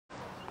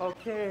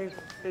Okay,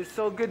 it's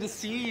so good to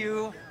see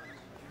you.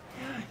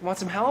 You want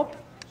some help?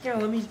 Here,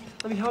 let me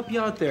help you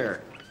out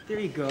there. There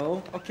you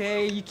go.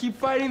 Okay, you keep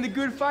fighting the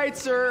good fight,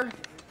 sir.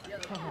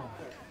 Oh,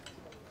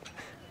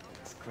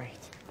 that's great.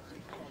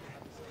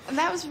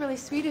 That was really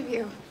sweet of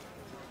you.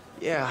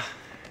 Yeah,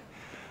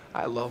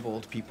 I love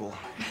old people.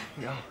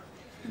 You know.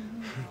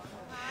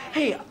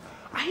 Hey,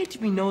 I hate to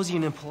be nosy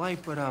and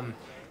impolite, but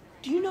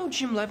do you know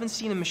Jim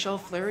Levinstein and Michelle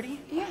Flaherty?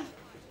 Yeah.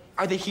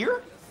 Are they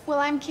here? Well,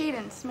 I'm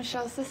Cadence,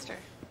 Michelle's sister.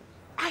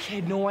 I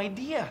had no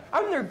idea.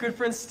 I'm their good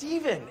friend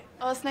Steven.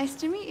 Well, it's nice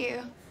to meet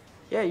you.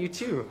 Yeah, you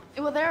too.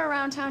 Well, they're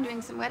around town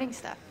doing some wedding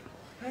stuff.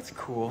 That's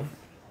cool.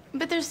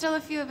 But there's still a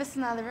few of us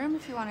in the other room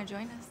if you want to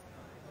join us.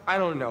 I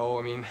don't know.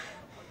 I mean,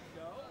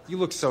 you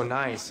look so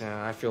nice, and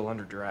I feel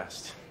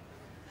underdressed.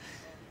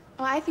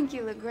 Well, I think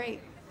you look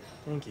great.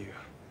 Thank you.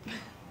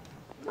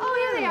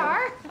 Oh, here they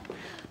are.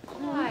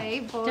 Hi,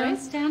 boys. Don't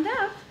stand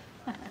up.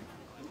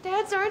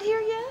 Dads aren't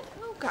here yet?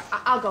 Oh, God.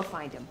 I'll go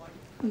find him.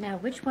 Now,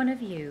 which one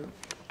of you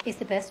is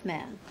the best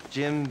man?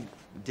 Jim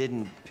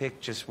didn't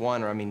pick just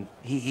one, or I mean,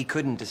 he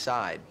couldn't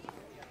decide.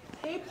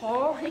 Hey,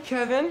 Paul. Hey,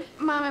 Kevin.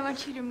 Mom, I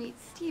want you to meet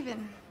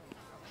Steven.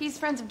 He's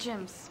friends of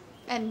Jim's.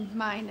 And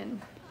mine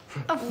and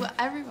well,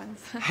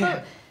 everyone's.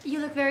 Oh, you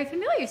look very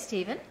familiar,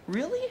 Stephen.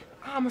 Really?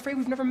 Oh, I'm afraid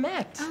we've never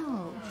met.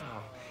 Oh.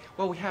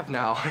 Well, we have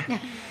now.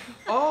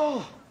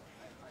 Oh,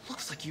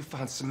 looks like you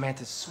found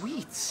Samantha's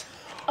sweets.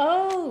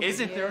 Oh,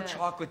 Isn't there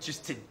chocolate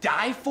just to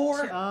die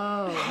for?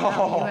 Oh,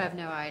 well, you have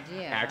no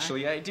idea.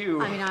 Actually, I do.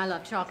 I mean, I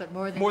love chocolate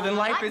more than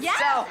life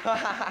itself.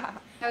 I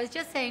was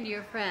just saying to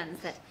your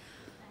friends that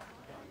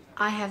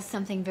I have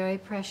something very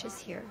precious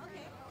here.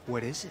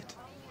 What is it?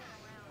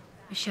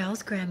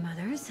 Michelle's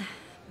grandmother's,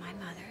 my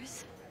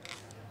mother's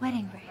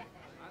wedding ring.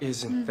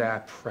 Isn't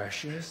that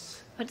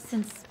precious? But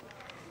since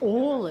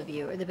all of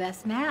you are the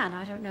best man,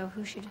 I don't know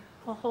who should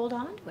hold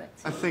on to it.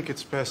 I think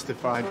it's best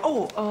if I...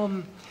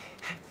 Oh,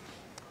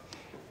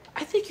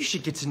 I think you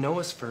should get to know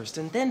us first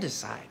and then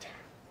decide.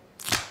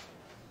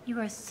 You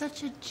are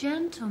such a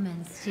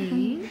gentleman,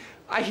 Steve.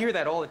 I hear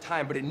that all the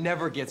time, but it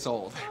never gets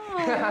old.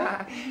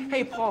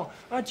 Hey, Paul,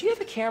 do you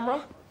have a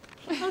camera?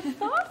 How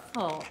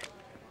thoughtful.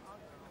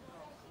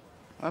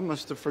 I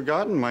must have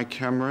forgotten my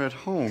camera at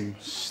home,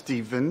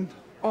 Stephen.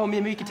 Oh,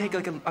 maybe you could take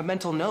like a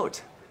mental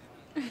note.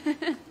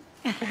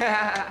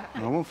 I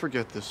won't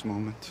forget this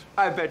moment.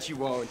 I bet you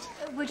won't.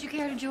 Would you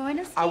care to join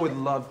us, Steve? I would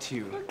love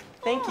to.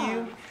 Thank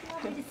you.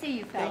 Good to see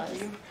you, fellas.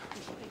 Thank you.